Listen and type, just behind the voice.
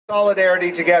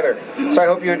solidarity together. So I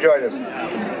hope you enjoy this.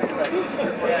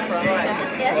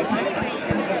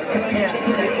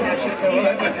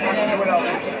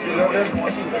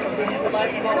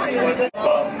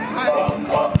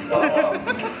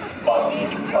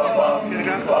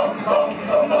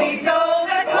 We sold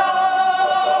the clothes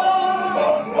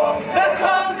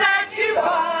that you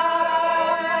buy.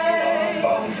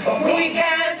 We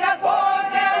can't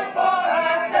afford them for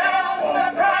ourselves, the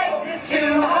price is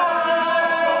too high.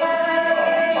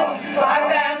 Our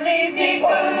families need food,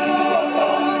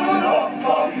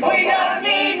 we don't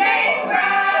need name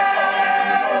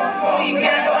brands. We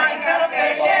just like a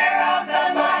fair share of the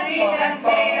money that's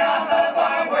made off of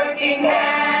our working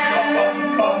hands.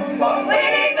 We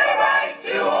need the right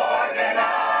to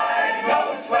organize, no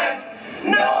sweat,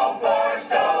 no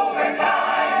forced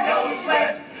overtime, no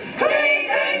sweat, clean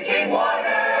drinking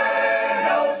water,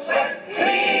 no sweat,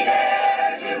 clean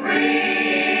air to breathe.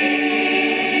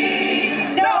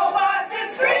 No bosses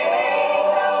screaming,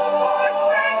 no forced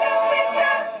pregnancy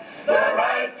tests, the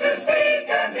right to speak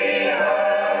and be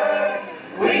heard.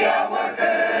 We are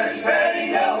workers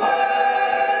spreading the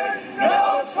word,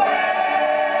 no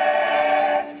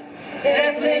sweat.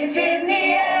 There's lint in the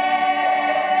air,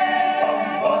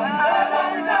 our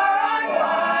lungs are on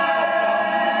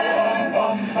fire.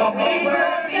 We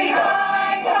work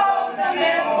behind tall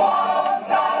cement walls,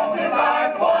 tall with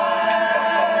barbed wire.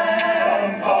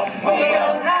 We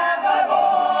don't have a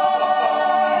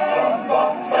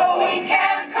voice, so we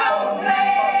can't complain.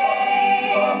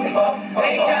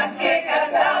 They just kick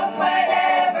us out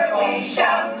whenever we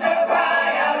shout or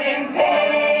cry out in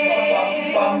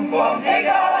pain. They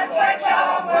call us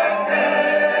sweatshop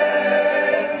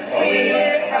workers. We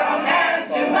live from hand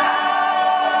to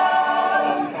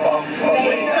mouth.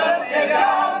 We took the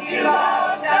jobs you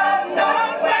lost up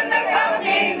north when the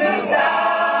companies moved south.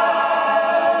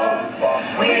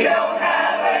 We don't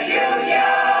have a union.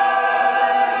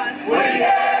 We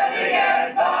barely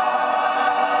get by.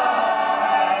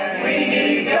 We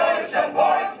need your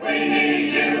support. We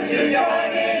need you to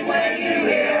join in when you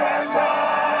hear our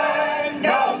cry.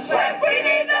 No sweat. We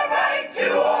need the right to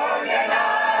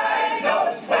organize.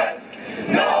 No sweat.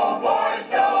 No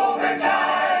forced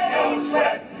overtime. No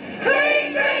sweat.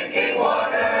 Clean drinking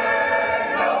water.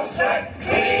 No sweat.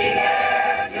 Clean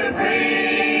air to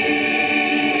breathe.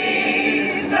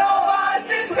 No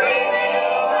bosses screaming.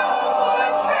 No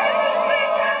forced pregnancy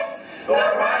tests. The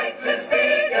right to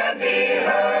speak and be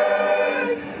heard.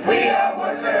 We are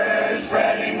workers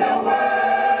spreading the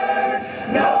word.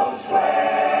 No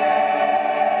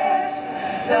sweat.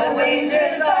 The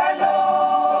wages are low.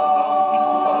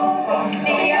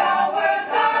 The hours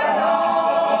are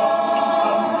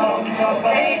long.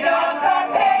 They dock our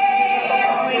pay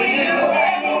if we do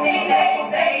anything they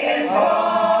say is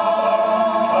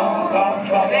wrong.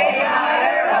 They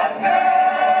hire us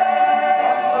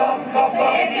girls.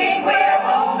 They think we'll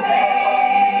obey.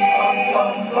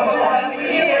 But we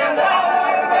feel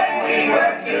louder when we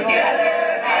work together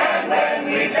and when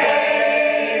we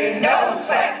say no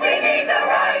sweat. We need the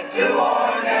right to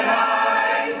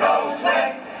organize. No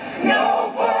sweat.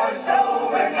 No forced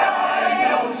overtime.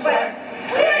 No sweat.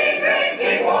 Clean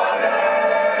drinking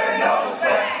water. No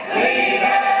sweat. Clean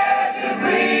air to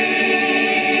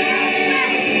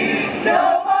breathe.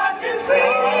 No bosses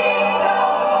screaming. No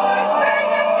forced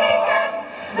pregnancy tests.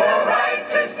 The right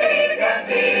to speak and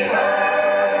be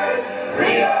heard.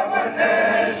 We are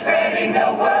workers spreading the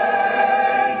word.